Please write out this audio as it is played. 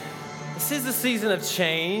This is the season of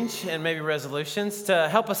change and maybe resolutions. To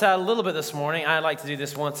help us out a little bit this morning, I like to do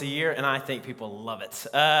this once a year, and I think people love it.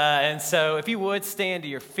 And so if you would, stand to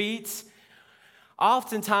your feet.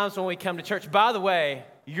 Oftentimes when we come to church, by the way,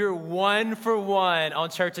 you're 1 for 1 on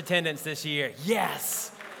church attendance this year.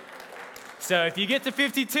 Yes. So if you get to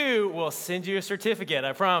 52, we'll send you a certificate,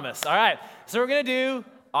 I promise. All right, so we're going to do,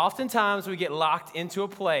 oftentimes we get locked into a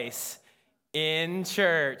place in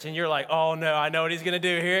church, and you're like, oh no, I know what he's going to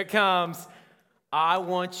do. Here it comes. I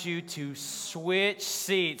want you to switch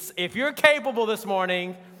seats. If you're capable this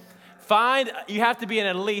morning, you have to be in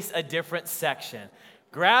at least a different section.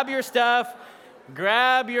 Grab your stuff,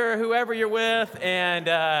 grab your whoever you're with, and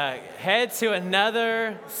head to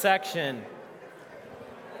another section.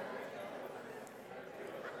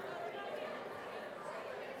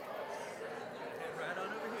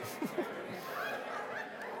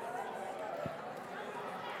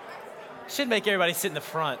 Should make everybody sit in the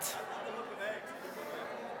front.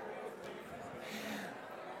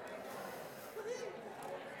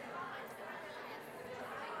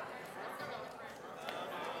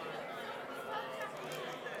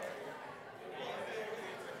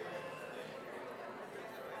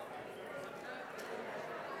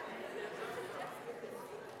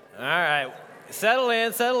 All right, settle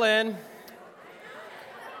in.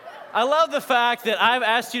 I love the fact that I've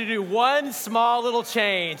asked you to do one small little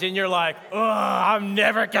change, and you're like, oh, I'm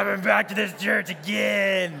never coming back to this church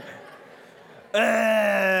again.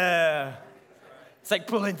 It's like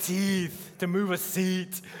pulling teeth to move a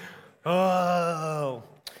seat. Oh.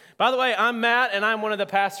 By the way, I'm Matt, and I'm one of the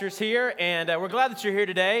pastors here, and we're glad that you're here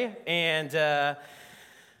today. And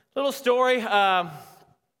little story.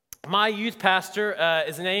 My youth pastor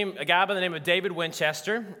is a guy by the name of David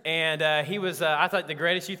Winchester, and he was, I thought, the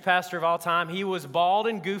greatest youth pastor of all time. He was bald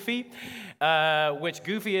and goofy, which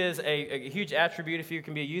goofy is a huge attribute if you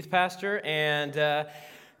can be a youth pastor, and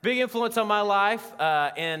big influence on my life.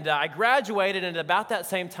 And I graduated, and at about that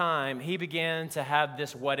same time, he began to have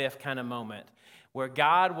this what-if kind of moment, where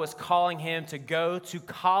God was calling him to go to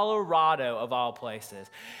Colorado, of all places.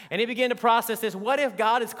 And he began to process this: what if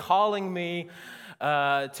God is calling me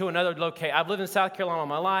to another location? I've lived in South Carolina all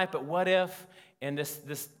my life, but what if? And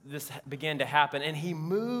this began to happen, and he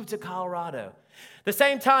moved to Colorado. The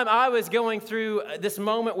same time, I was going through this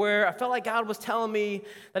moment where I felt like God was telling me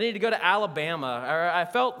that I needed to go to Alabama. Or I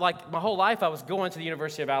felt like my whole life I was going to the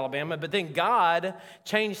University of Alabama, but then God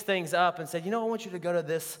changed things up and said, I want you to go to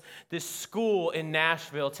this school in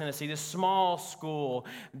Nashville, Tennessee, this small school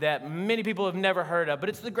that many people have never heard of, but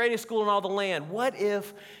it's the greatest school in all the land. What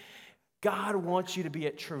if God wants you to be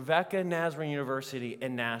at Trevecca Nazarene University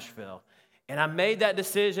in Nashville? And I made that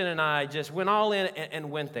decision, and I just went all in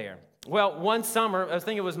and went there. Well, one summer, I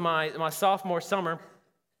think it was my sophomore summer,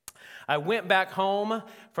 I went back home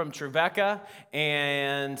from Trevecca,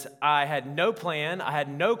 and I had no plan, I had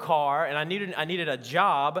no car, and I needed a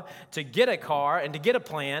job to get a car and to get a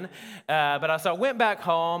plan. So I went back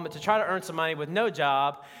home to try to earn some money with no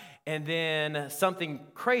job, and then something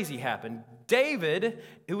crazy happened. David,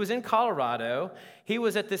 who was in Colorado, he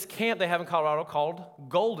was at this camp they have in Colorado called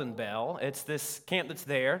Golden Bell. It's this camp that's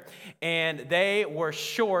there, and they were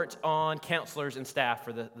short on counselors and staff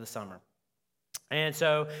for the summer. And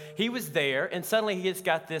so he was there, and suddenly he just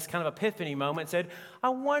got this kind of epiphany moment and said, I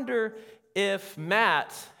wonder if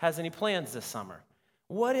Matt has any plans this summer.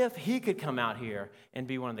 What if he could come out here and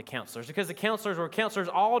be one of the counselors? Because the counselors were counselors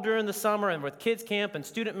all during the summer, and with kids camp and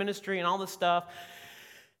student ministry and all this stuff.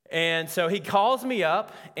 And so he calls me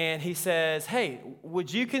up, and he says, hey,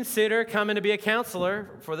 would you consider coming to be a counselor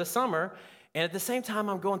for the summer? And at the same time,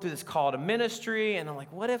 I'm going through this call to ministry, and I'm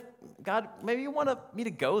like, what if, God, maybe you want me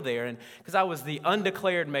to go there? And because I was the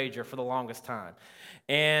undeclared major for the longest time.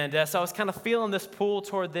 And so I was kind of feeling this pull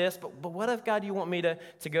toward this, but what if, God, you want me to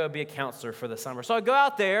go be a counselor for the summer? So I go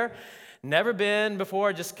out there, never been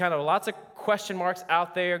before, just kind of lots of question marks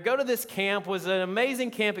out there. Go to this camp. Was an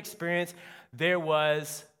amazing camp experience. There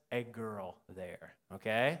was a girl there,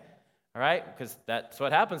 okay? All right, because that's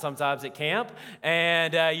what happens sometimes at camp.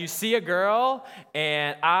 And you see a girl,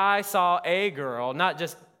 and I saw a girl, not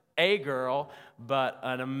just a girl, but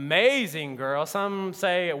an amazing girl. Some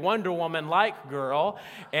say a Wonder Woman-like girl.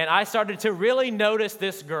 And I started to really notice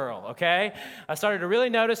this girl, okay? I started to really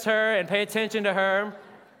notice her and pay attention to her.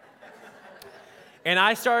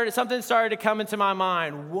 And something started to come into my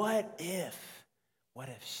mind. What if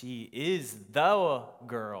she is the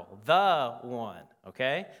girl, the one,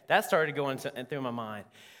 okay? That started going through my mind.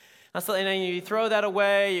 And then you throw that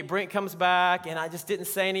away, Brent comes back, and I just didn't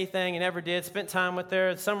say anything and never did. Spent time with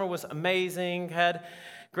her. The summer was amazing. Had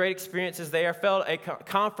great experiences there. Felt a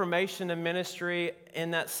confirmation in ministry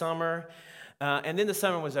in that summer. And then the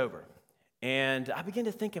summer was over. And I began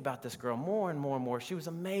to think about this girl more and more and more. She was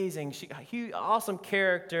amazing. She a huge, awesome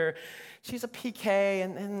character. She's a PK,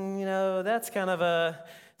 and that's kind of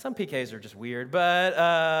some PKs are just weird, but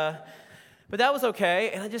that was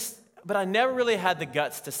okay. But I never really had the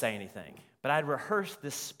guts to say anything. But I'd rehearsed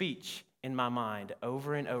this speech in my mind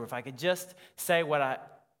over and over. If I could just say what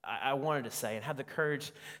I wanted to say and have the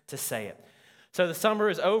courage to say it. So the summer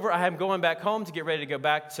is over. I am going back home to get ready to go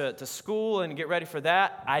back to school and get ready for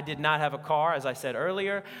that. I did not have a car, as I said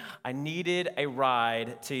earlier. I needed a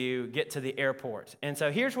ride to get to the airport. And so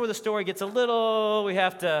here's where the story gets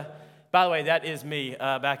by the way, that is me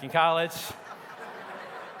back in college.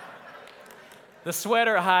 The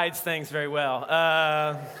sweater hides things very well.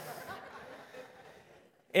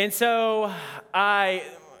 And so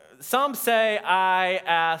some say I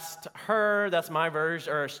asked her, that's my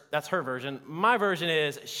version, or that's her version. My version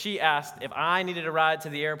is she asked if I needed a ride to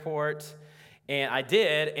the airport, and I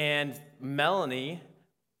did, and Melanie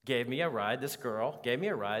gave me a ride, this girl gave me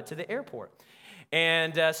a ride to the airport.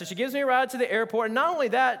 And so she gives me a ride to the airport, and not only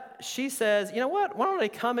that, she says, you know what, why don't I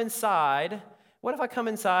come inside? What if I come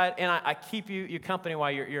inside and I keep you company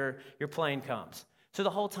while your plane comes? So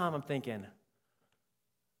the whole time I'm thinking,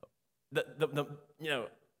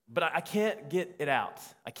 but I can't get it out.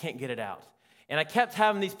 I can't get it out. And I kept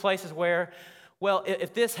having these places where, well,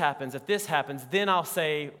 if this happens, then I'll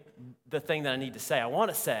say the thing that I need to say, I want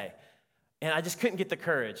to say. And I just couldn't get the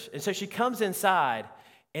courage. And so she comes inside,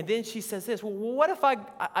 and then she says this, well, what if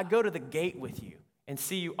I go to the gate with you and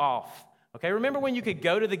see you off? Okay, remember when you could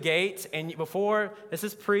go to the gate, and before, this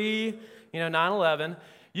is pre, 9/11,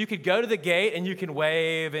 you could go to the gate and you can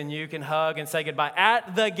wave and you can hug and say goodbye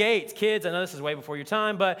at the gate. Kids, I know this is way before your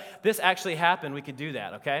time, but this actually happened. We could do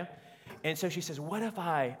that, okay? And so she says, what if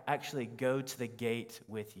I actually go to the gate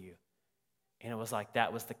with you? And it was like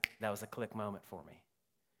that was the click moment for me.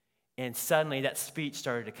 And suddenly that speech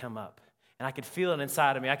started to come up. And I could feel it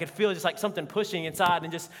inside of me. I could feel just like something pushing inside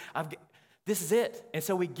and this is it. And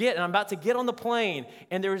so and I'm about to get on the plane,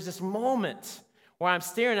 and there was this moment where I'm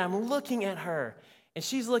staring, I'm looking at her, and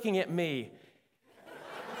she's looking at me.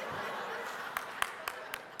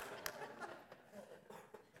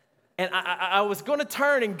 And I was going to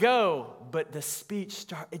turn and go, but the speech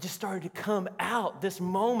just started to come out, this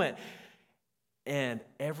moment. And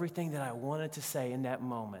everything that I wanted to say in that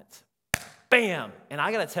moment, bam! And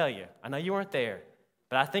I got to tell you, I know you weren't there,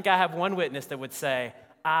 but I think I have one witness that would say,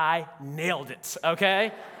 I nailed it,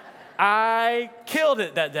 okay? I killed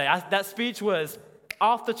it that day. That speech was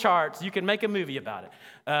off the charts. You can make a movie about it.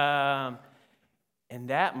 And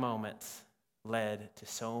that moment led to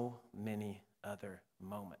so many other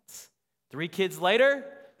moments. 3 kids later,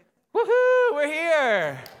 woohoo, we're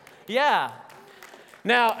here. Yeah.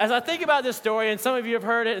 Now, as I think about this story, and some of you have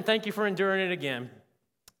heard it, and thank you for enduring it again,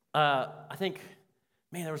 I think,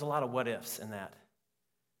 man, there was a lot of what ifs in that.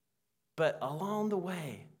 But along the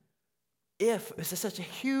way, this is such a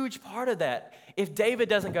huge part of that. If David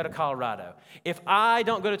doesn't go to Colorado, if I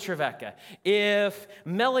don't go to Trevecca, if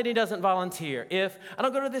Melanie doesn't volunteer, if I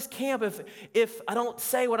don't go to this camp, if I don't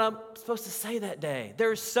say what I'm supposed to say that day,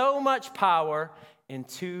 there's so much power in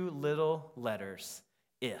 2 little letters,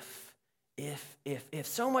 if,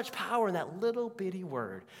 so much power in that little bitty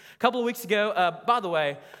word. A couple of weeks ago, by the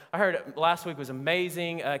way, I heard last week was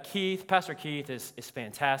amazing. Pastor Keith is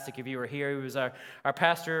fantastic. If you were here, he was our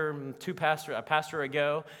pastor, a pastor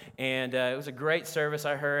ago, and it was a great service,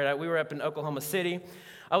 I heard. We were up in Oklahoma City.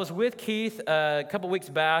 I was with Keith a couple of weeks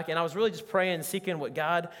back, and I was really just praying, seeking what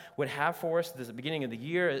God would have for us at the beginning of the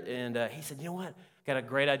year, and he said, you know what, got a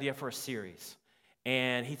great idea for a series.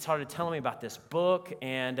 And he started telling me about this book.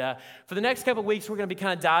 And for the next couple of weeks, we're going to be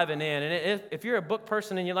kind of diving in. And if you're a book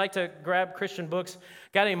person and you like to grab Christian books, a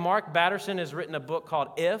guy named Mark Batterson has written a book called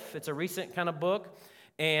If. It's a recent kind of book,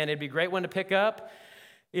 and it'd be a great one to pick up.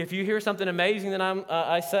 If you hear something amazing that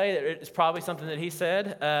I say, it's probably something that he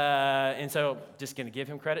said. And so just going to give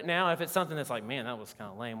him credit now. If it's something that's like, man, that was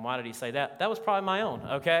kind of lame. Why did he say that? That was probably my own,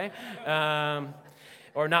 okay?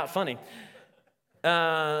 Or not funny.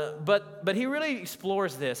 But he really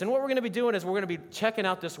explores this. And what we're going to be doing is we're going to be checking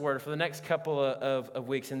out this word for the next couple of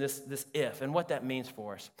weeks in this if and what that means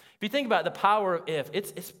for us. If you think about the power of if,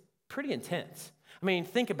 it's pretty intense. I mean,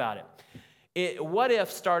 think about it. What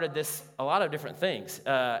if started a lot of different things.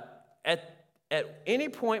 At any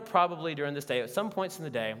point probably during this day, at some points in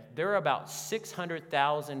the day, there are about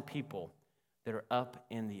 600,000 people that are up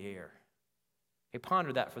in the air. Hey,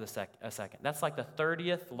 ponder that for a second. That's like the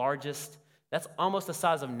 30th largest. That's almost the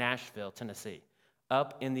size of Nashville, Tennessee,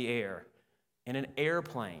 up in the air. in an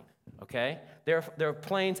airplane, okay? There are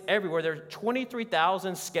planes everywhere. There are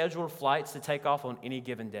 23,000 scheduled flights to take off on any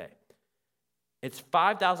given day. It's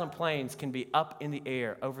 5,000 planes can be up in the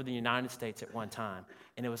air over the United States at one time.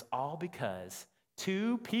 And it was all because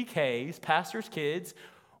two PKs, pastors' kids,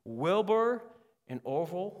 Wilbur and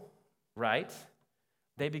Orville Wright,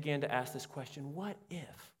 they began to ask this question, what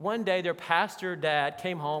if? One day their pastor dad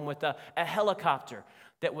came home with a helicopter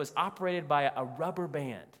that was operated by a rubber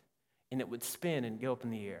band, and it would spin and go up in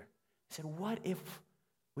the air. He said, what if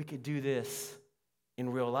we could do this in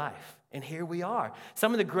real life? And here we are.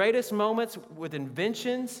 Some of the greatest moments with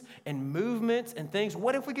inventions and movements and things.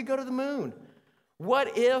 What if we could go to the moon?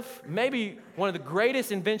 What if, maybe one of the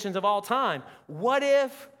greatest inventions of all time, what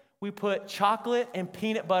if we put chocolate and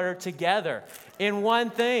peanut butter together in one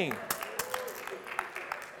thing?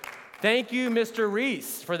 Thank you, Mr.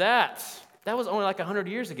 Reese, for that. That was only like 100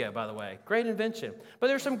 years ago, by the way. Great invention. But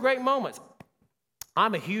there's some great moments.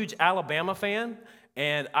 I'm a huge Alabama fan,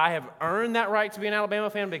 and I have earned that right to be an Alabama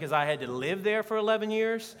fan because I had to live there for 11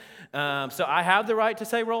 years. So I have the right to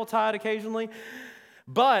say Roll Tide occasionally.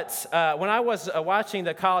 But when I was watching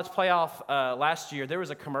the college playoff last year, there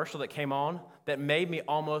was a commercial that came on that made me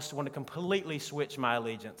almost want to completely switch my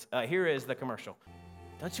allegiance. Here is the commercial.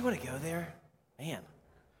 Don't you want to go there? Man,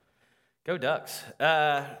 go Ducks.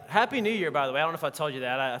 Happy New Year, by the way. I don't know if I told you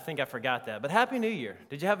that. I think I forgot that. But Happy New Year.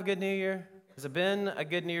 Did you have a good New Year? Has it been a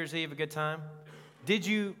good New Year's Eve, a good time?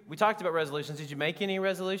 We talked about resolutions. Did you make any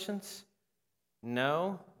resolutions?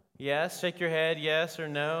 No? Yes? Shake your head, yes or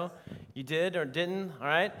no. You did or didn't? All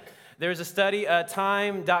right. There's a study,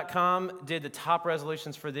 time.com did the top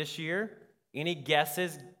resolutions for this year. Any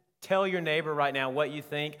guesses? Tell your neighbor right now what you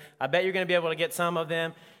think. I bet you're going to be able to get some of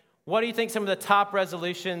them. What do you think some of the top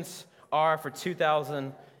resolutions are for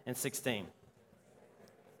 2016?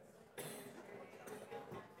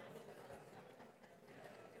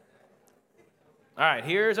 All right,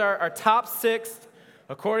 here's our top 6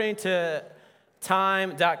 according to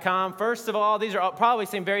time.com. First of all, these are probably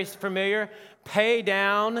seem very familiar. Pay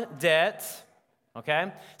down debt,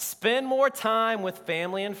 okay? Spend more time with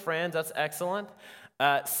family and friends. That's excellent.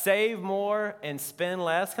 Save more and spend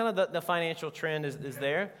less. Kind of the financial trend is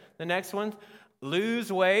there. The next one,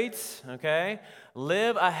 lose weight, okay?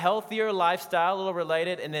 Live a healthier lifestyle, a little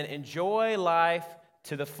related, and then enjoy life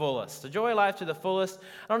to the fullest. Enjoy life to the fullest.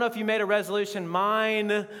 I don't know if you made a resolution.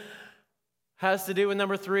 Mine has to do with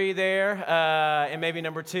number 3 there, and maybe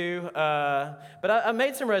number 2. But I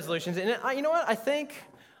made some resolutions, and you know what? I think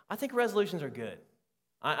resolutions are good.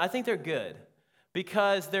 I think they're good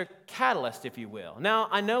because they're catalyst, if you will. Now,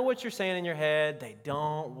 I know what you're saying in your head. They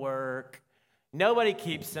don't work. Nobody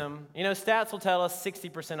keeps them. You know, stats will tell us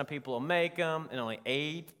 60% of people will make them, and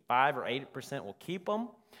only 5 or 8% will keep them.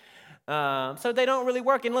 So they don't really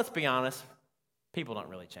work, and let's be honest, people don't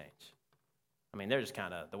really change. I mean, they're just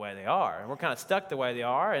kind of the way they are, and we're kind of stuck the way they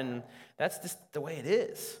are, and that's just the way it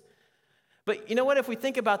is. But you know what? If we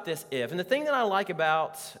think about this if, and the thing that I like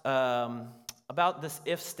about this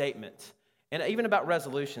if statement, and even about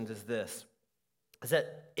resolutions is this, is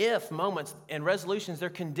that if moments and resolutions, they're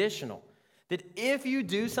conditional. That if you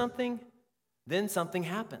do something, then something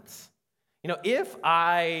happens. You know, if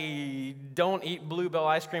I don't eat Bluebell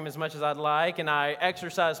ice cream as much as I'd like and I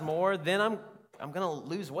exercise more, then I'm going to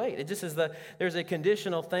lose weight. It just is there's a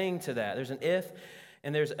conditional thing to that. There's an if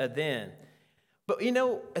and there's a then. But, you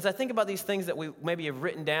know, as I think about these things that we maybe have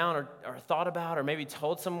written down or thought about or maybe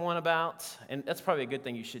told someone about, and that's probably a good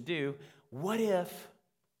thing you should do, what if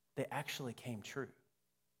they actually came true?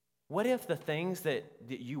 What if the things that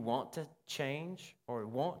you want to change or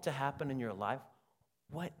want to happen in your life,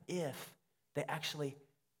 what if they actually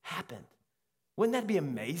happened? Wouldn't that be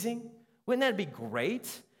amazing? Wouldn't that be great?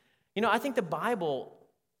 You know, I think the Bible,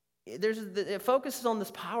 it focuses on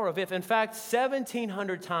this power of if. In fact,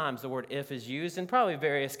 1,700 times the word if is used in probably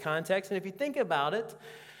various contexts. And if you think about it,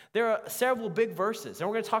 there are several big verses. And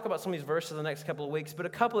we're going to talk about some of these verses in the next couple of weeks. But a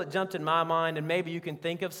couple that jumped in my mind, and maybe you can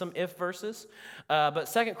think of some if verses. But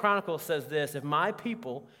 2 Chronicles says this, if my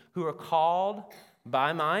people who are called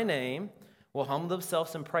by my name will humble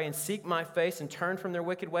themselves and pray and seek my face and turn from their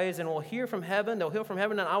wicked ways, and will hear from heaven, they'll heal from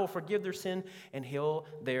heaven, and I will forgive their sin and heal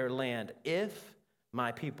their land. If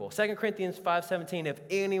my people. 2 Corinthians 5:17, if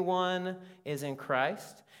anyone is in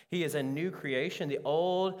Christ, he is a new creation. The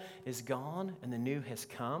old is gone and the new has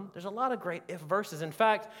come. There's a lot of great if verses. In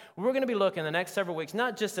fact, we're going to be looking the next several weeks,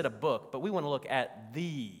 not just at a book, but we want to look at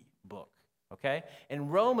the book. Okay?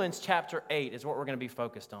 And Romans chapter 8 is what we're going to be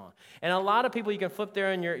focused on. And a lot of people, you can flip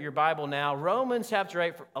there in your Bible now. Romans chapter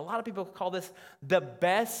 8, a lot of people call this the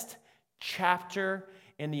best chapter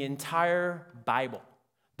in the entire Bible.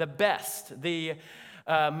 the best, the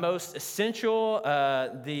most essential,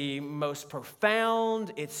 the most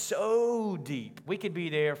profound. It's so deep. We could be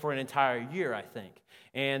there for an entire year, I think.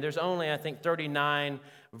 And there's only, I think, 39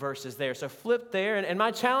 verses there. So flip there. And my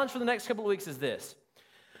challenge for the next couple of weeks is this.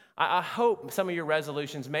 I hope some of your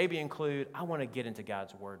resolutions maybe include, I want to get into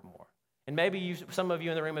God's Word more. And maybe some of you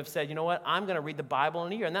in the room have said, you know what, I'm going to read the Bible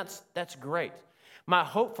in a year, and that's great. My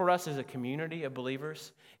hope for us as a community of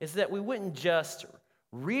believers is that we wouldn't just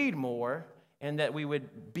read more and that we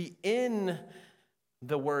would be in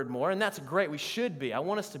the Word more, and that's great, we should be, I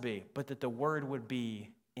want us to be, but that the Word would be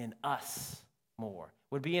in us more,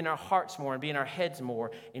 would be in our hearts more, and be in our heads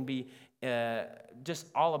more, and be just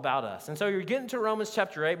all about us. And so you're getting to Romans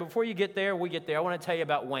chapter 8, but before you get there, I want to tell you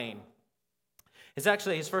about Wayne.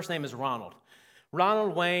 His first name is Ronald.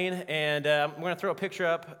 Ronald Wayne, and I'm going to throw a picture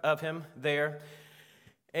up of him there.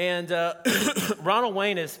 And Ronald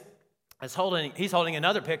Wayne is holding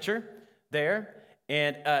another picture there,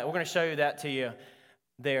 and we're going to show you that to you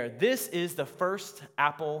there. This is the first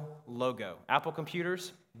Apple logo. Apple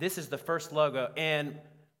computers, this is the first logo, and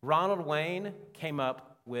Ronald Wayne came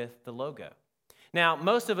up with the logo. Now,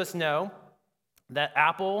 most of us know that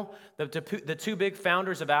Apple, the two big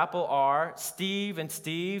founders of Apple are Steve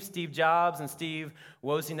Jobs and Steve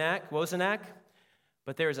Wozniak,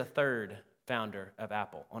 but there is a third founder of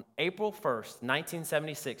Apple. On April 1st,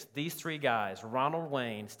 1976, these three guys, Ronald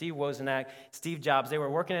Wayne, Steve Wozniak, Steve Jobs, they were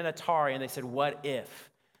working at Atari, and they said, what if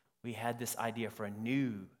we had this idea for a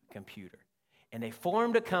new computer? And they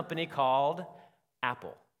formed a company called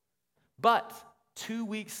Apple. But 2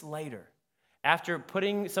 weeks later, after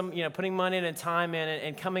putting money in and time in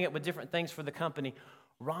and coming up with different things for the company,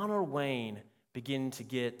 Ronald Wayne began to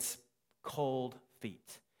get cold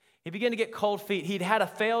feet. He began to get cold feet. He'd had a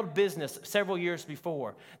failed business several years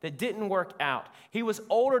before that didn't work out. He was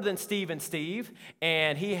older than Steve,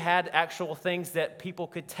 and he had actual things that people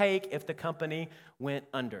could take if the company went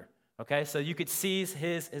under. Okay, so you could seize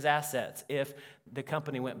his assets if the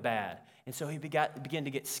company went bad. And so he began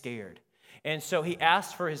to get scared. And so he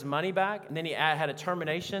asked for his money back, and then he had a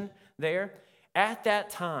termination there. At that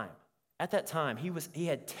time, he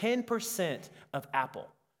had 10% of Apple,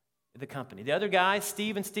 the company. The other guys,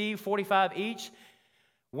 Steve, 45 each.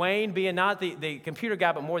 Wayne, being not the computer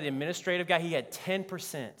guy, but more the administrative guy, he had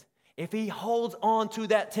 10%. If he holds on to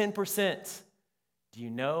that 10%, do you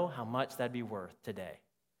know how much that'd be worth today?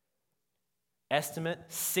 Estimate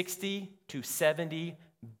 $60 to $70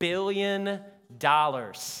 billion.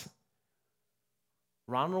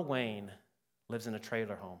 Ronald Wayne lives in a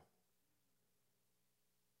trailer home.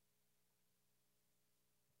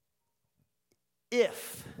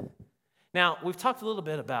 Now, we've talked a little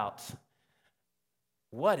bit about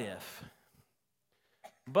what if,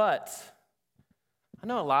 but I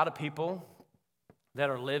know a lot of people that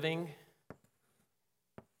are living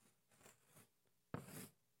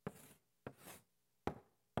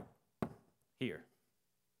here.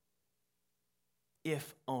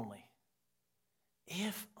 If only.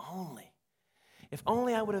 If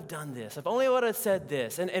only I would have done this. If only I would have said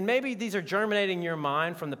this. And maybe these are germinating in your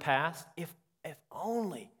mind from the past. If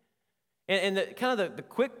only. And the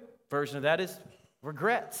quick version of that is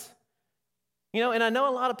regrets. And I know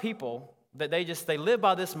a lot of people that they live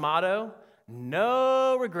by this motto,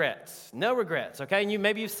 no regrets, okay? And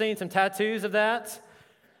maybe you've seen some tattoos of that.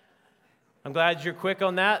 I'm glad you're quick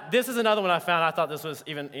on that. This is another one I found. I thought this was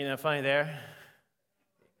even, funny there.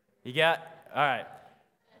 All right.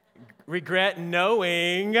 Regret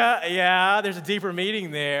knowing. Yeah, there's a deeper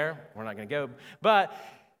meaning there. We're not going to go. But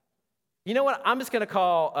you know what? I'm just going to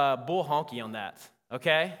call bull honky on that,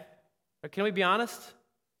 okay? Or can we be honest?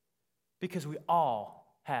 Because we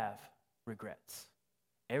all have regrets.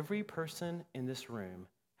 Every person in this room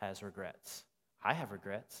has regrets. I have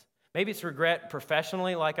regrets. Maybe it's regret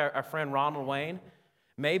professionally, like our friend Ronald Wayne.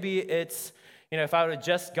 Maybe it's, if I would have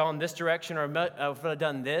just gone this direction, or if I would have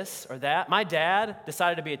done this or that. My dad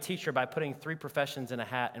decided to be a teacher by putting 3 professions in a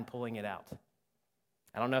hat and pulling it out.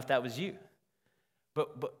 I don't know if that was you.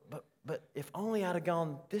 But if only I'd have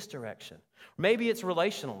gone this direction. Maybe it's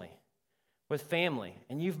relationally with family,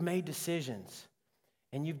 and you've made decisions,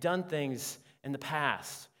 and you've done things in the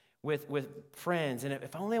past with friends, and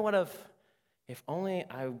if only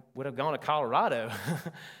I would have gone to Colorado.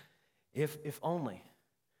 if only.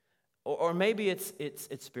 Or maybe it's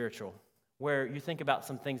spiritual, where you think about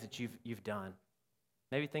some things that you've done.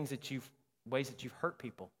 Maybe ways that you've hurt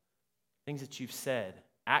people, things that you've said,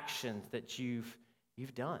 actions that you've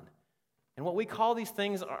done. And what we call these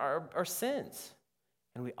things are sins.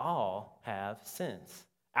 And we all have sins.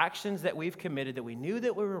 Actions that we've committed that we knew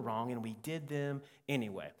that we were wrong and we did them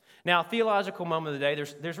anyway. Now, theological moment of the day,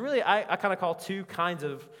 there's really, I kind of call two kinds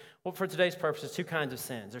of, well, for today's purposes, two kinds of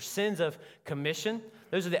sins. There's sins of commission.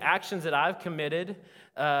 Those are the actions that I've committed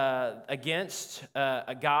against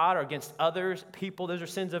a God or against others, people. Those are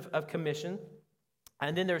sins of commission.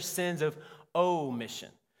 And then there's sins of omission.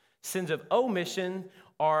 Sins of omission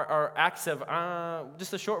are acts of,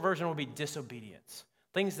 just the short version will be disobedience.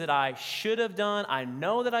 Things that I should have done. I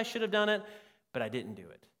know that I should have done it, but I didn't do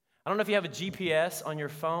it. I don't know if you have a GPS on your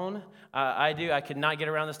phone. I do. I could not get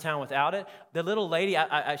around this town without it. The little lady,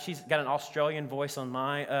 she's got an Australian voice on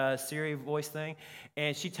my Siri voice thing,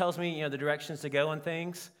 and she tells me, the directions to go and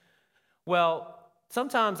things. Well,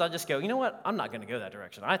 sometimes I just go, you know what? I'm not going to go that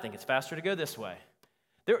direction. I think it's faster to go this way.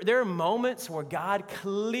 There are moments where God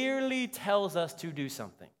clearly tells us to do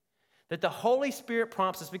something. That the Holy Spirit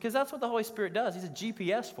prompts us, because that's what the Holy Spirit does. He's a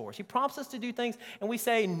GPS for us. He prompts us to do things, and we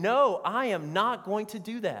say, no, I am not going to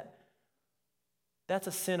do that. That's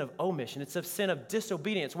a sin of omission. It's a sin of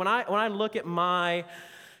disobedience. When I look at my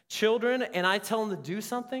children and I tell them to do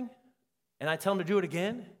something, and I tell them to do it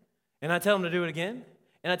again, and I tell them to do it again,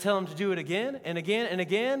 and I tell them to do it again and again and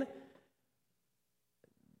again,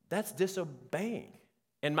 that's disobeying.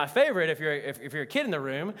 And my favorite, if you're a kid in the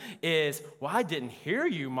room, is, well, I didn't hear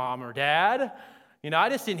you, Mom or Dad. I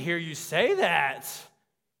just didn't hear you say that.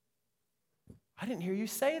 I didn't hear you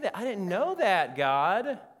say that. I didn't know that,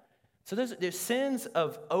 God. So there's sins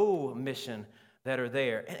of omission that are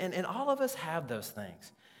there. And all of us have those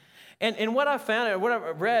things. And what I found, or what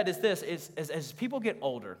I've read is this, is as people get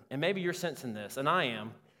older, and maybe you're sensing this, and I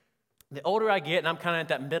am, the older I get, and I'm kind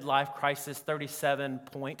of at that midlife crisis 37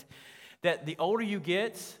 point, that the older you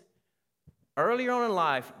get, earlier on in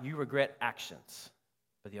life, you regret actions.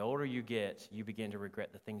 But the older you get, you begin to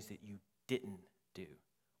regret the things that you didn't do,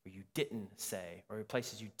 or you didn't say, or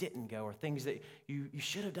places you didn't go, or things that you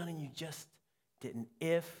should have done and you just didn't,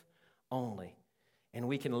 if only. And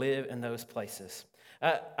we can live in those places.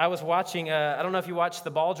 I was watching, I don't know if you watched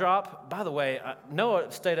The Ball Drop. By the way,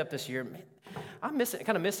 Noah stayed up this year. I'm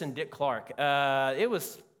kind of missing Dick Clark.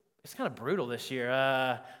 It's kind of brutal this year.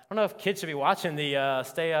 I don't know if kids should be watching the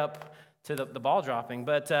stay up to the ball dropping,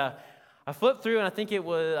 but I flipped through and I think it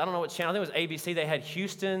was, I don't know what channel, I think it was ABC. They had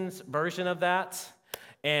Houston's version of that.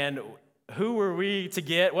 And who were we to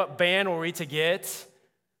get? What band were we to get?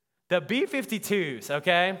 The B-52s,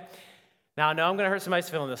 okay? Now, I know I'm going to hurt somebody's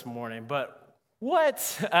feeling this morning, but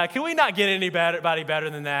what? Can we not get anybody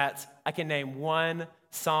better than that? I can name one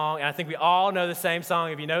song, and I think we all know the same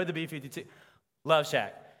song. If you know the B-52, Love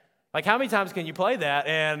Shack. Like, how many times can you play that?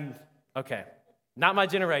 And, okay, not my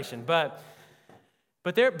generation, but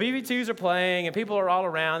their BB2s are playing, and people are all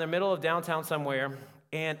around. They're middle of downtown somewhere,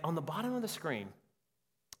 and on the bottom of the screen,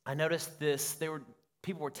 I noticed this.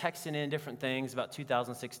 People were texting in different things about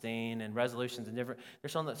 2016 and resolutions and different. They're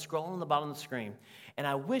scrolling on the bottom of the screen, and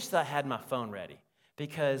I wish that I had my phone ready,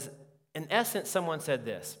 because in essence, someone said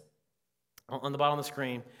this on the bottom of the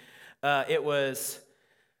screen. It was.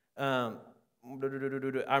 I'm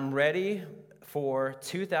ready for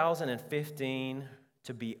 2015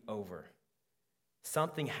 to be over.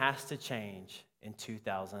 Something has to change in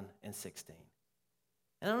 2016.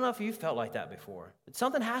 And I don't know if you felt like that before, but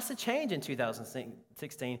something has to change in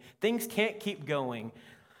 2016. Things can't keep going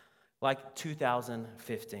like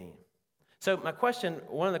 2015. So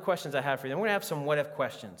one of the questions I have for you, I'm going to have some what-if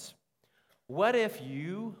questions. What if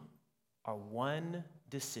you are one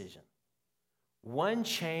decision, one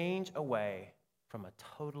change away from a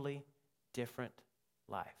totally different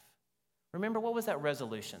life? Remember, what was that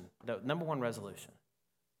resolution? The number one resolution?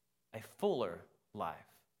 A fuller life.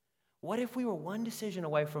 What if we were one decision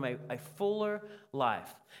away from a fuller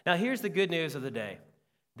life? Now, here's the good news of the day.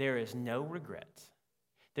 There is no regret.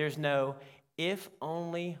 There's no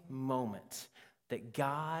if-only moment that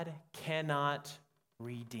God cannot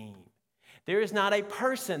redeem. There is not a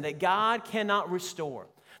person that God cannot restore,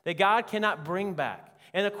 that God cannot bring back.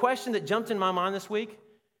 And the question that jumped in my mind this week,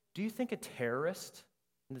 do you think a terrorist,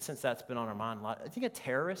 in the sense that's been on our mind a lot, do you think a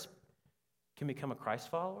terrorist can become a Christ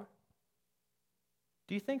follower?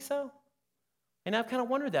 Do you think so? And I've kind of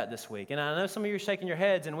wondered that this week. And I know some of you are shaking your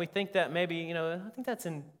heads, and we think that maybe, I think that's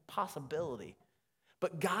an impossibility.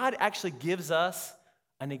 But God actually gives us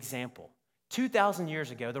an example. 2,000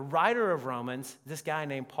 years ago, the writer of Romans, this guy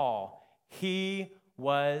named Paul, he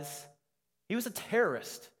was a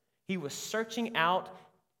terrorist. He was searching out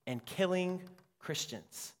and killing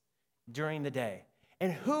Christians during the day.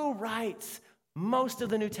 And who writes most of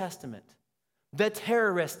the New Testament? The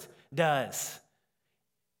terrorist does.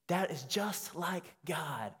 That is just like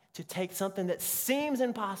God, to take something that seems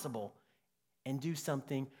impossible and do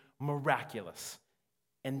something miraculous.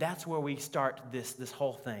 And that's where we start this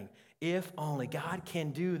whole thing. If only. God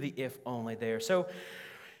can do the if only there. So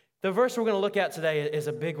the verse we're going to look at today is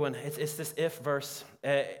a big one. It's this if verse.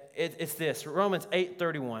 It's this, Romans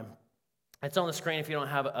 8:31. It's on the screen if you don't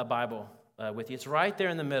have a Bible with you. It's right there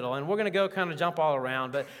in the middle. And we're going to go kind of jump all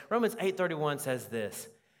around. But Romans 8:31 says this.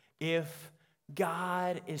 If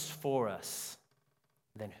God is for us,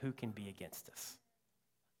 then who can be against us?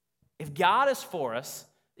 If God is for us,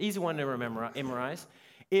 easy one to memorize.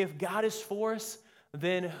 If God is for us,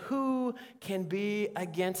 then who can be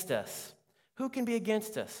against us? Who can be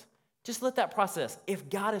against us? Just let that process. If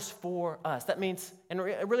God is for us, that means, and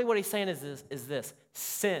really what he's saying is this,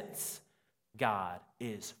 since God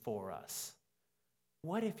is for us.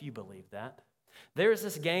 What if you believe that? There's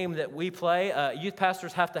this game that we play. Youth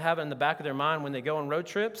pastors have to have it in the back of their mind when they go on road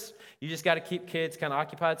trips. You just got to keep kids kind of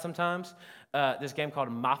occupied sometimes. This game called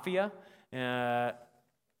Mafia.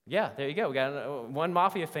 Yeah, there you go. We got one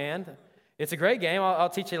Mafia fan. It's a great game. I'll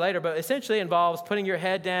teach you later, but essentially it involves putting your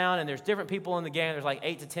head down, and there's different people in the game. There's like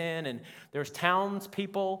 8 to 10, and there's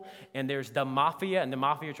townspeople, and there's the Mafia, and the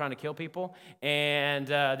Mafia are trying to kill people, and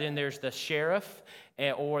then there's the sheriff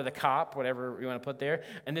or the cop, whatever you want to put there,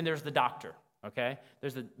 and then there's the doctor. Okay,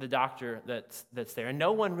 there's the doctor that's there, and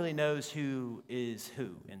no one really knows who is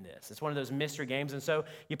who in this. It's one of those mystery games, and so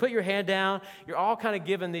you put your hand down. You're all kind of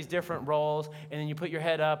given these different roles, and then you put your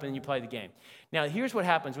head up, and you play the game. Now, here's what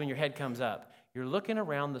happens when your head comes up. You're looking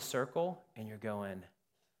around the circle, and you're going,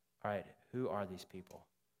 all right, who are these people?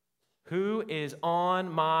 Who is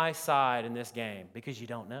on my side in this game? Because you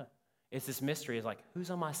don't know. It's this mystery. It's like,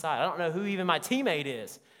 who's on my side? I don't know who even my teammate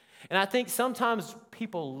is. And I think sometimes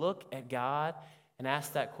people look at God and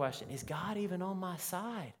ask that question, is God even on my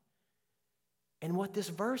side? And what this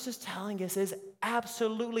verse is telling us is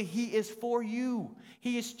absolutely He is for you.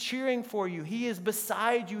 He is cheering for you. He is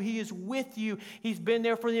beside you. He is with you. He's been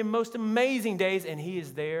there for the most amazing days, and He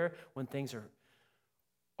is there when things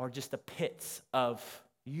are just the pits of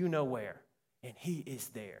you know where, and He is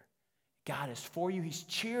there. God is for you. He's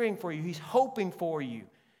cheering for you. He's hoping for you.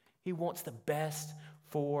 He wants the best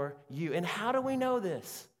for you. And how do we know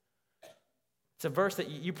this? It's a verse that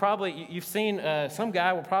you've seen. Some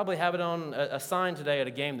guy will probably have it on a sign today at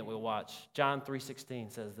a game that we'll watch. John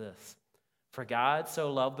 3:16 says this: For God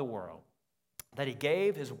so loved the world that He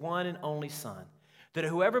gave His one and only Son, that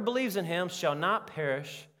whoever believes in Him shall not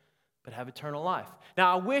perish but have eternal life.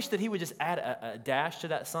 Now, I wish that he would just add a dash to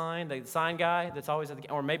that sign, the sign guy that's always at the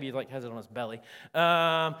game, or maybe he has it on his belly.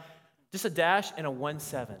 Just a dash and a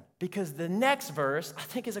 1-7. Because the next verse, I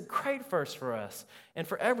think, is a great verse for us and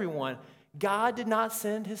for everyone. God did not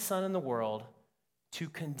send His Son in the world to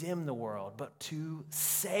condemn the world, but to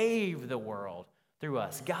save the world through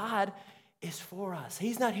us. God is for us.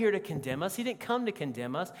 He's not here to condemn us. He didn't come to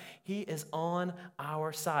condemn us. He is on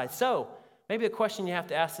our side. So, maybe the question you have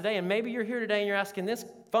to ask today, and maybe you're here today and you're asking this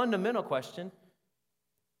fundamental question,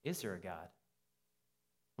 is there a God?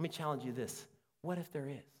 Let me challenge you this. What if there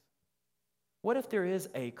is? What if there is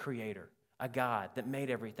a creator, a God that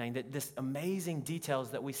made everything, that this amazing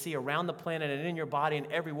details that we see around the planet and in your body and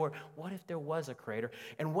everywhere? What if there was a creator?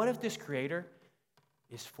 And what if this creator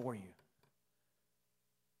is for you?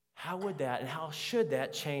 How would that and how should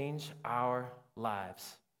that change our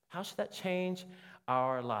lives? How should that change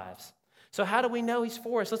our lives? So how do we know He's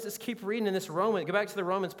for us? Let's just keep reading in this Go back to the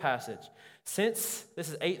Romans passage. Since, this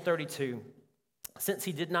is 8:32, since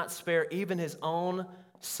He did not spare even His own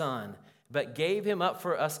Son, but gave Him up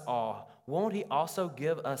for us all, won't He also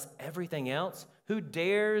give us everything else? Who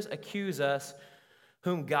dares accuse us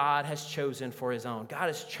whom God has chosen for His own? God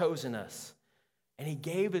has chosen us, and He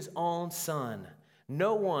gave His own Son.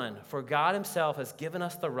 No one, for God Himself has given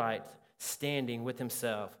us the right standing with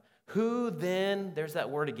Himself. Who then, there's that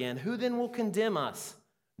word again, who then will condemn us?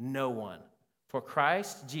 No one. For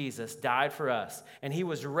Christ Jesus died for us, and He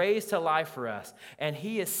was raised to life for us, and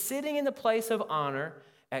He is sitting in the place of honor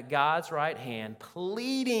at God's right hand,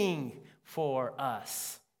 pleading for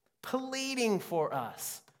us. Pleading for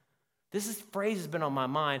us. This phrase has been on my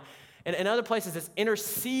mind. And in other places, it's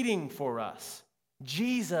interceding for us.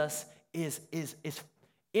 Jesus is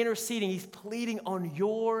interceding. He's pleading on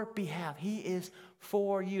your behalf. He is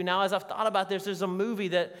for you. Now, as I've thought about this, there's a movie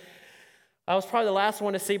that I was probably the last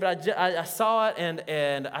one to see, but I saw it,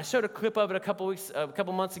 and I showed a clip of it a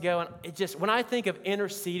couple months ago, and it just, when I think of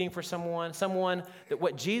interceding for someone that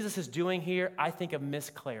what Jesus is doing here, I think of Miss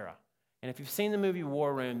Clara. And if you've seen the movie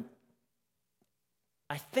War Room,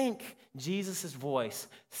 I think Jesus' voice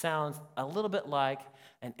sounds a little bit like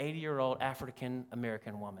an 80-year-old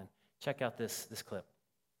African-American woman. Check out this clip.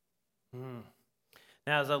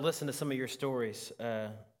 Now, as I listen to some of your stories,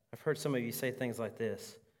 I've heard some of you say things like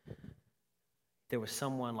this. There was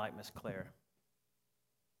someone like Miss Claire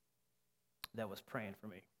that was praying for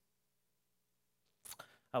me.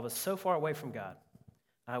 I was so far away from God.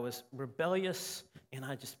 I was rebellious, and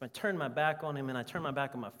I turned my back on him, and I turned my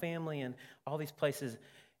back on my family and all these places.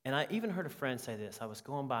 And I even heard a friend say this. I was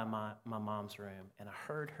going by my mom's room, and I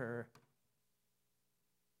heard her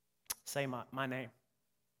say my name.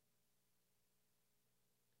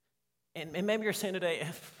 And maybe you're saying today,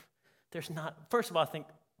 if there's not, first of all, I think,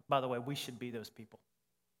 by the way, we should be those people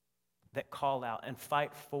that call out and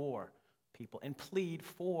fight for people and plead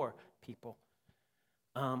for people.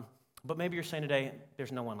 But maybe you're saying today,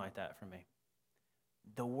 there's no one like that for me.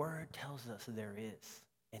 The word tells us there is,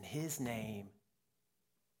 and his name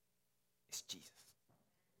is Jesus.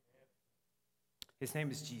 His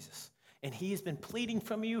name is Jesus. And he has been pleading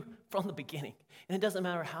from you from the beginning. And it doesn't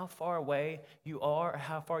matter how far away you are or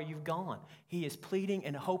how far you've gone. He is pleading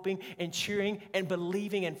and hoping and cheering and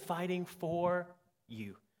believing and fighting for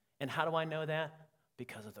you. And how do I know that?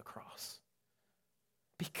 Because of the cross.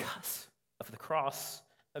 Because of the cross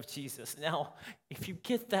of Jesus. Now, if you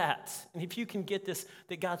get that, and if you can get this,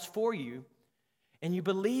 that God's for you, and you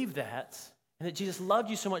believe that, and that Jesus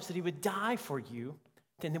loved you so much that he would die for you,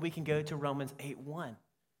 then we can go to Romans 8:1.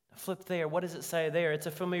 Flip there. What does it say there? It's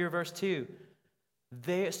a familiar verse too.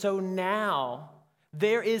 So now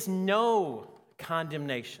there is no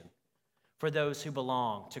condemnation for those who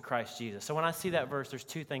belong to Christ Jesus. So when I see that verse, there's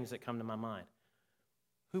two things that come to my mind.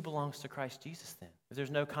 Who belongs to Christ Jesus then? If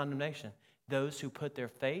there's no condemnation, those who put their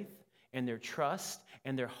faith and their trust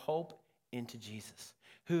and their hope into Jesus.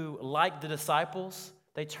 Who, like the disciples,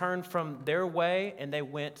 they turned from their way and they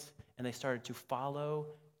went and they started to follow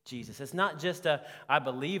Jesus. It's not just I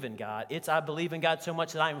believe in God. It's I believe in God so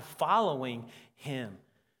much that I am following him.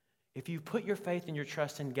 If you put your faith and your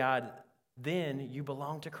trust in God, then you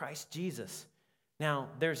belong to Christ Jesus. Now,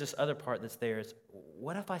 there's this other part that's there is,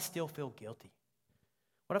 what if I still feel guilty?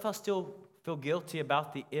 What if I still feel guilty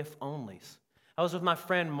about the if-onlys? I was with my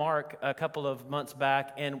friend Mark a couple of months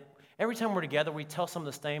back, and every time we're together, we tell some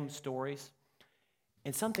of the same stories,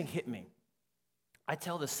 and something hit me. I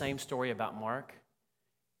tell the same story about Mark,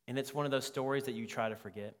 and it's one of those stories that you try to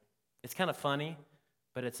forget. It's kind of funny,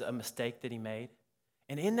 but it's a mistake that he made.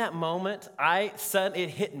 And in that moment, it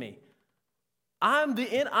hit me. I'm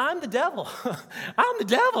the devil. I'm the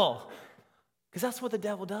devil. Because that's what the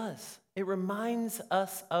devil does. It reminds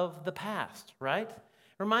us of the past, right?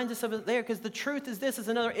 It reminds us of it there, because the truth is this is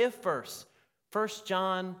another if verse. 1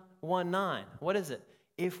 John 1:9. What is it?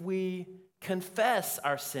 If we confess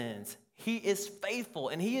our sins, he is faithful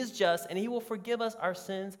and he is just, and he will forgive us our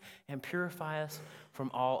sins and purify us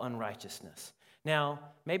from all unrighteousness. Now,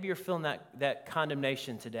 maybe you're feeling that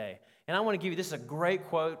condemnation today. And I want to give you, this is a great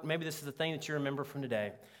quote. Maybe this is the thing that you remember from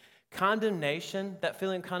today. Condemnation, that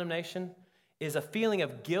feeling of condemnation, is a feeling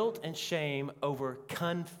of guilt and shame over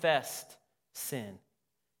confessed sin.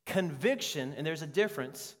 Conviction, and there's a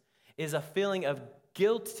difference, is a feeling of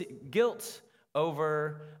guilt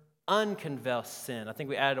over unconfessed sin. I think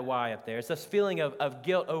we added a Y up there. It's this feeling of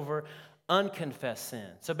guilt over unconfessed sin.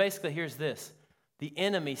 So basically, here's this. The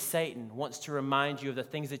enemy, Satan, wants to remind you of the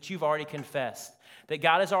things that you've already confessed, that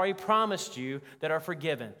God has already promised you that are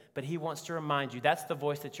forgiven. But he wants to remind you. That's the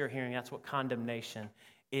voice that you're hearing. That's what condemnation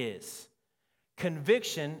is.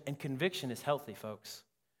 Conviction is healthy, folks.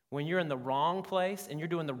 When you're in the wrong place and you're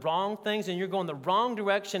doing the wrong things and you're going the wrong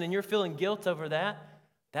direction and you're feeling guilt over that,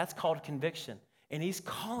 that's called conviction. And he's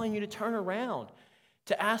calling you to turn around,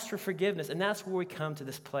 to ask for forgiveness. And that's where we come to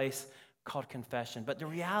this place called confession. But the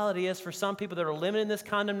reality is, for some people that are living in this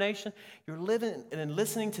condemnation, you're living and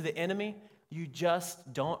listening to the enemy, you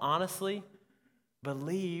just don't honestly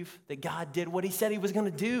believe that God did what he said he was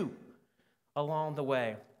going to do along the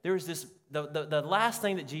way. There's this, the last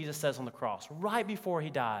thing that Jesus says on the cross, right before he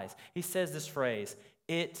dies, he says this phrase,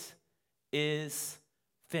 "It is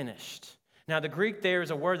finished." Now, the Greek there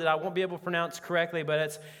is a word that I won't be able to pronounce correctly, but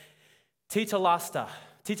it's tetelasta,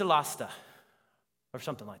 or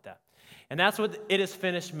something like that. And that's what "it is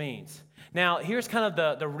finished" means. Now, here's kind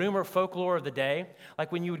of the rumor folklore of the day.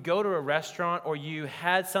 Like when you would go to a restaurant or you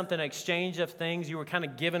had something, an exchange of things, you were kind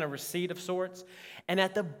of given a receipt of sorts. And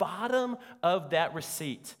at the bottom of that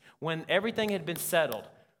receipt, when everything had been settled,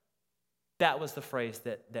 that was the phrase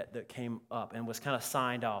that came up and was kind of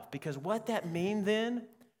signed off. Because what that means then,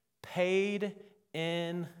 paid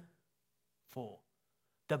in full.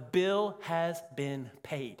 The bill has been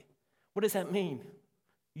paid. What does that mean?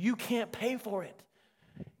 You can't pay for it.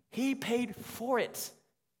 He paid for it.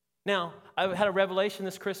 Now, I had a revelation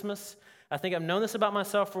this Christmas. I think I've known this about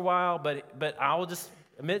myself for a while, but I will just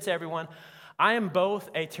admit it to everyone. I am both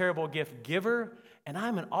a terrible gift giver and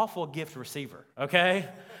I'm an awful gift receiver, okay?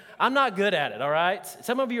 I'm not good at it, all right?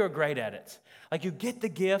 Some of you are great at it. Like you get the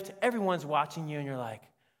gift, everyone's watching you, and you're like,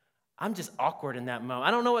 I'm just awkward in that moment.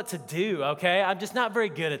 I don't know what to do, okay? I'm just not very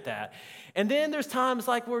good at that. And then there's times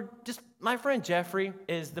like my friend Jeffrey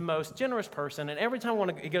is the most generous person, and every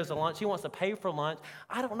time he goes to lunch, he wants to pay for lunch.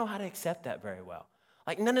 I don't know how to accept that very well.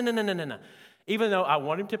 Like, no. Even though I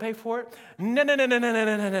want him to pay for it,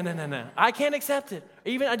 no. I can't accept it.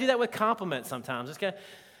 Even I do that with compliments sometimes. It's kind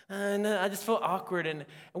of, I just feel awkward, and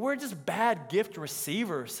we're just bad gift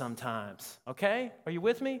receivers sometimes, okay? Are you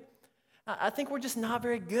with me? I think we're just not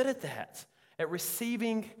very good at that, at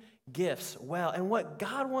receiving gifts well. And what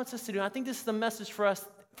God wants us to do, I think this is the message for us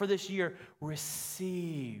for this year,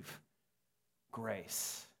 receive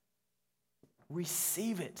grace.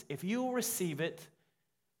 Receive it. If you will receive it,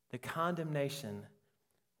 the condemnation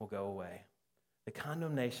will go away. The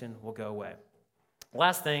condemnation will go away.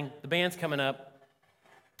 Last thing, the band's coming up.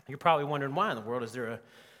 You're probably wondering, why in the world is there a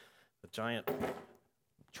giant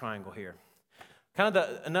triangle here? Kind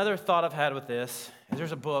of another thought I've had with this is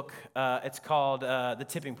there's a book. It's called The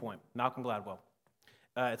Tipping Point, Malcolm Gladwell.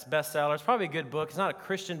 It's a bestseller. It's probably a good book. It's not a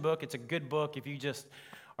Christian book. It's a good book if you just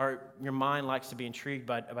your mind likes to be intrigued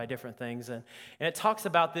by different things. And it talks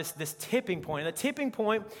about this tipping point. And the tipping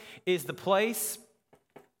point is the place,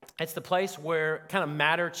 it's the place where kind of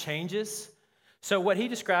matter changes. So what he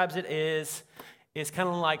describes it is kind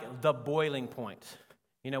of like the boiling point,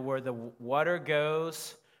 where the water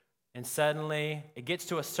goes and suddenly it gets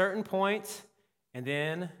to a certain point and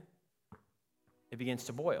then it begins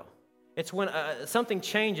to boil. It's when something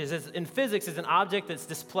changes. In physics, it's an object that's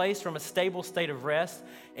displaced from a stable state of rest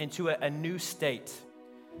into a new state.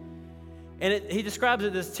 And he describes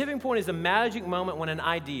it as tipping point is a magic moment when an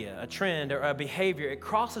idea, a trend, or a behavior, it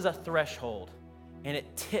crosses a threshold and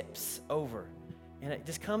it tips over. And it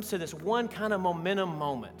just comes to this one kind of momentum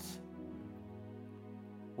moment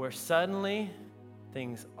where suddenly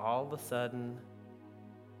things all of a sudden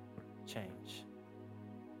change.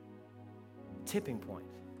 Tipping point.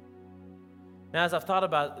 Now, as I've thought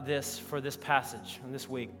about this for this passage and this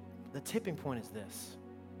week, the tipping point is this.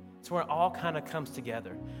 It's where it all kind of comes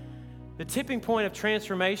together. The tipping point of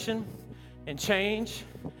transformation and change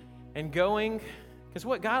and going, because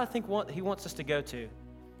what God, I think, He wants us to go to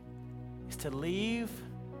is to leave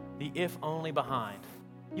the if only behind.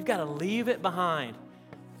 You've got to leave it behind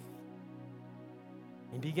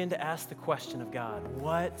and begin to ask the question of God,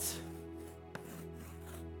 what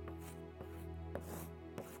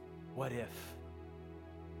if?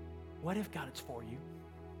 What if God is for you?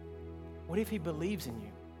 What if He believes in you?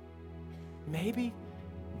 Maybe.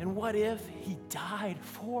 And what if He died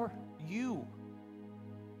for you?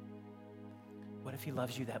 What if He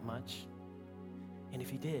loves you that much? And if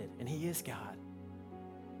He did, and He is God,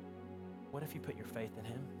 what if you put your faith in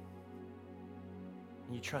Him?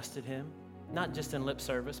 And you trusted Him, not just in lip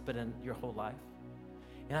service, but in your whole life?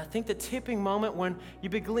 And I think the tipping moment when you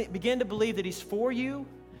begin to believe that He's for you,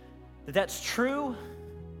 that's true.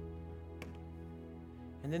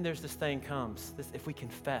 And then there's this thing comes, if we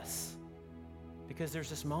confess. Because there's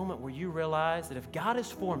this moment where you realize that if God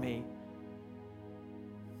is for me,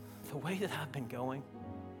 the way that I've been going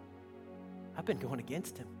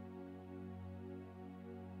against Him.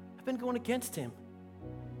 I've been going against Him.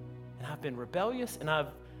 And I've been rebellious, and I've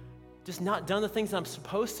just not done the things that I'm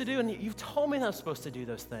supposed to do. And you've told me that I'm supposed to do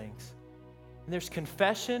those things. And there's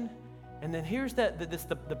confession. And then here's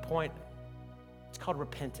the point. It's called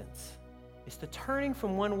repentance. It's the turning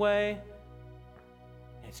from one way,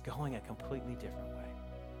 and it's going a completely different way.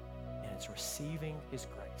 And it's receiving His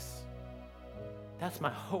grace. That's my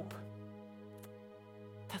hope.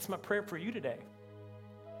 That's my prayer for you today.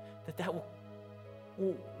 That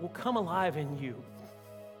will come alive in you.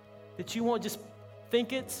 That you won't just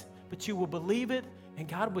think it, but you will believe it, and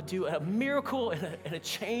God would do a miracle and a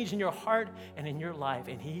change in your heart and in your life,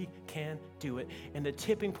 and He can do it. And the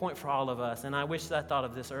tipping point for all of us, and I wish that I thought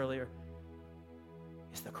of this earlier,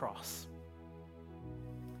 is the cross.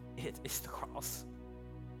 It's the cross.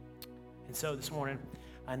 And so this morning,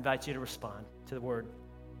 I invite you to respond to the Word.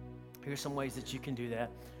 Here's some ways that you can do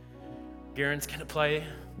that. Garen's going to play.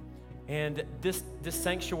 And this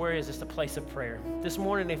sanctuary is just a place of prayer. This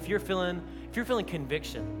morning, if you're feeling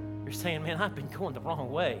conviction, you're saying, man, I've been going the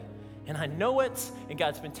wrong way. And I know it, and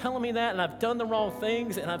God's been telling me that, and I've done the wrong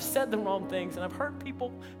things, and I've said the wrong things, and I've hurt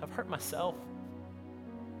people, I've hurt myself.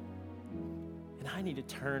 And I need to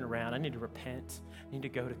turn around. I need to repent. I need to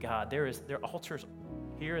go to God. There are altars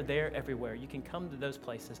here, there, everywhere. You can come to those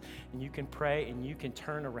places and you can pray and you can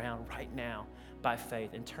turn around right now by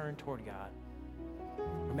faith and turn toward God.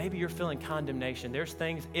 Or maybe you're feeling condemnation. There's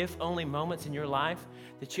things, if only moments in your life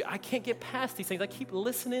that I can't get past these things. I keep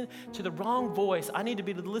listening to the wrong voice. I need to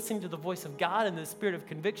be listening to the voice of God and the spirit of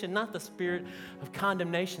conviction, not the spirit of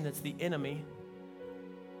condemnation that's the enemy.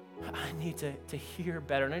 I need to hear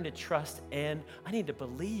better. I need to trust and I need to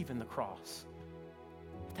believe in the cross.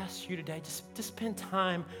 If that's you today, just spend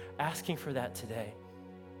time asking for that today.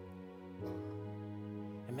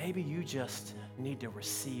 And maybe you just need to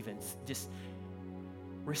receive and just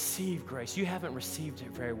receive grace. You haven't received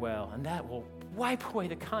it very well, and that will wipe away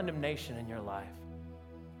the condemnation in your life.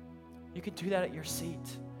 You can do that at your seat.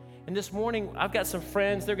 And this morning, I've got some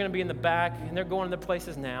friends. They're going to be in the back, and they're going to the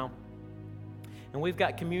places now. And we've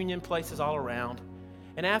got communion places all around.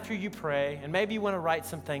 And after you pray, and maybe you want to write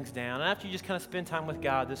some things down, and after you just kind of spend time with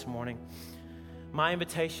God this morning, my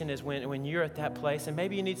invitation is when you're at that place, and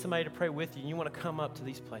maybe you need somebody to pray with you, and you want to come up to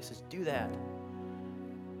these places, do that.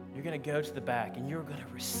 You're going to go to the back, and you're going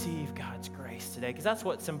to receive God's grace today, because that's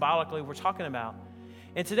what symbolically we're talking about.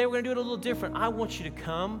 And today we're going to do it a little different. I want you to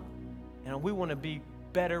come, and we want to be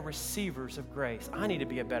better receivers of grace. I need to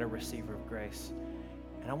be a better receiver of grace.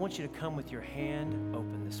 And I want you to come with your hand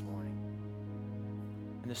open this morning.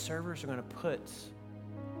 And the servers are going to put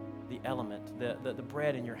the element, the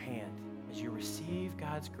bread in your hand as you receive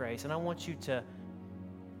God's grace. And I want you to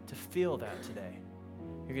feel that today.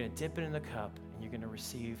 You're going to dip it in the cup, and you're going to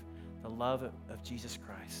receive the love of Jesus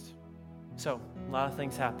Christ. So, a lot of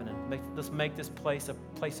things happening. Let's make this place a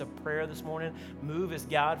place of prayer this morning. Move as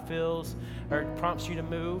God feels or prompts you to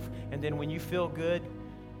move. And then when you feel good,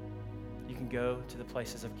 you can go to the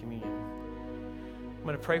places of communion. I'm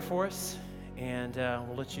going to pray for us, and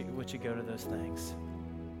we'll let you go to those things.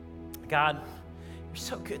 God, you're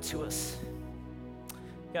so good to us.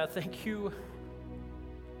 God, thank you.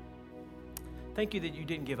 Thank you that you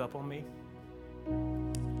didn't give up on me.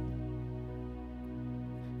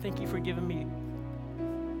 Thank you for giving me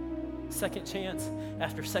second chance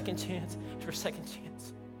after second chance after second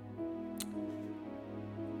chance.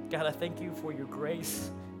 God, I thank you for your grace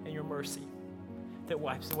and your mercy that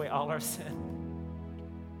wipes away all our sin.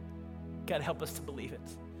 God, help us to believe it.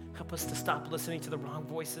 Help us to stop listening to the wrong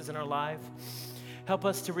voices in our life. Help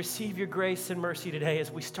us to receive your grace and mercy today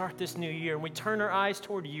as we start this new year and we turn our eyes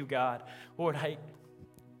toward you, God. Lord,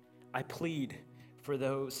 I plead for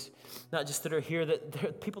those, not just that are here, that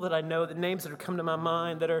there are people that I know, the names that have come to my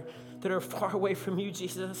mind that are far away from you,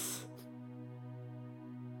 Jesus.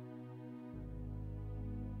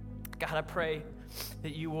 God, I pray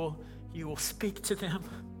that you will speak to them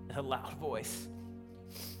in a loud voice.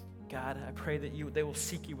 God, I pray that they will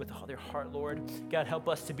seek you with all their heart, Lord. God, help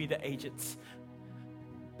us to be the agents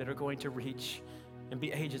that are going to reach and be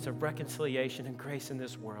agents of reconciliation and grace in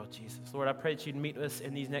this world, Jesus. Lord, I pray that you'd meet us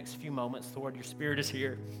in these next few moments. Lord, your Spirit is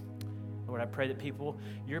here. Lord, I pray that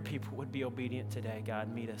your people would be obedient today.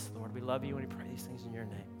 God, meet us, Lord. We love you and we pray these things in your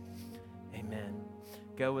name. Amen.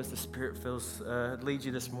 Go as the Spirit leads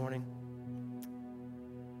you this morning.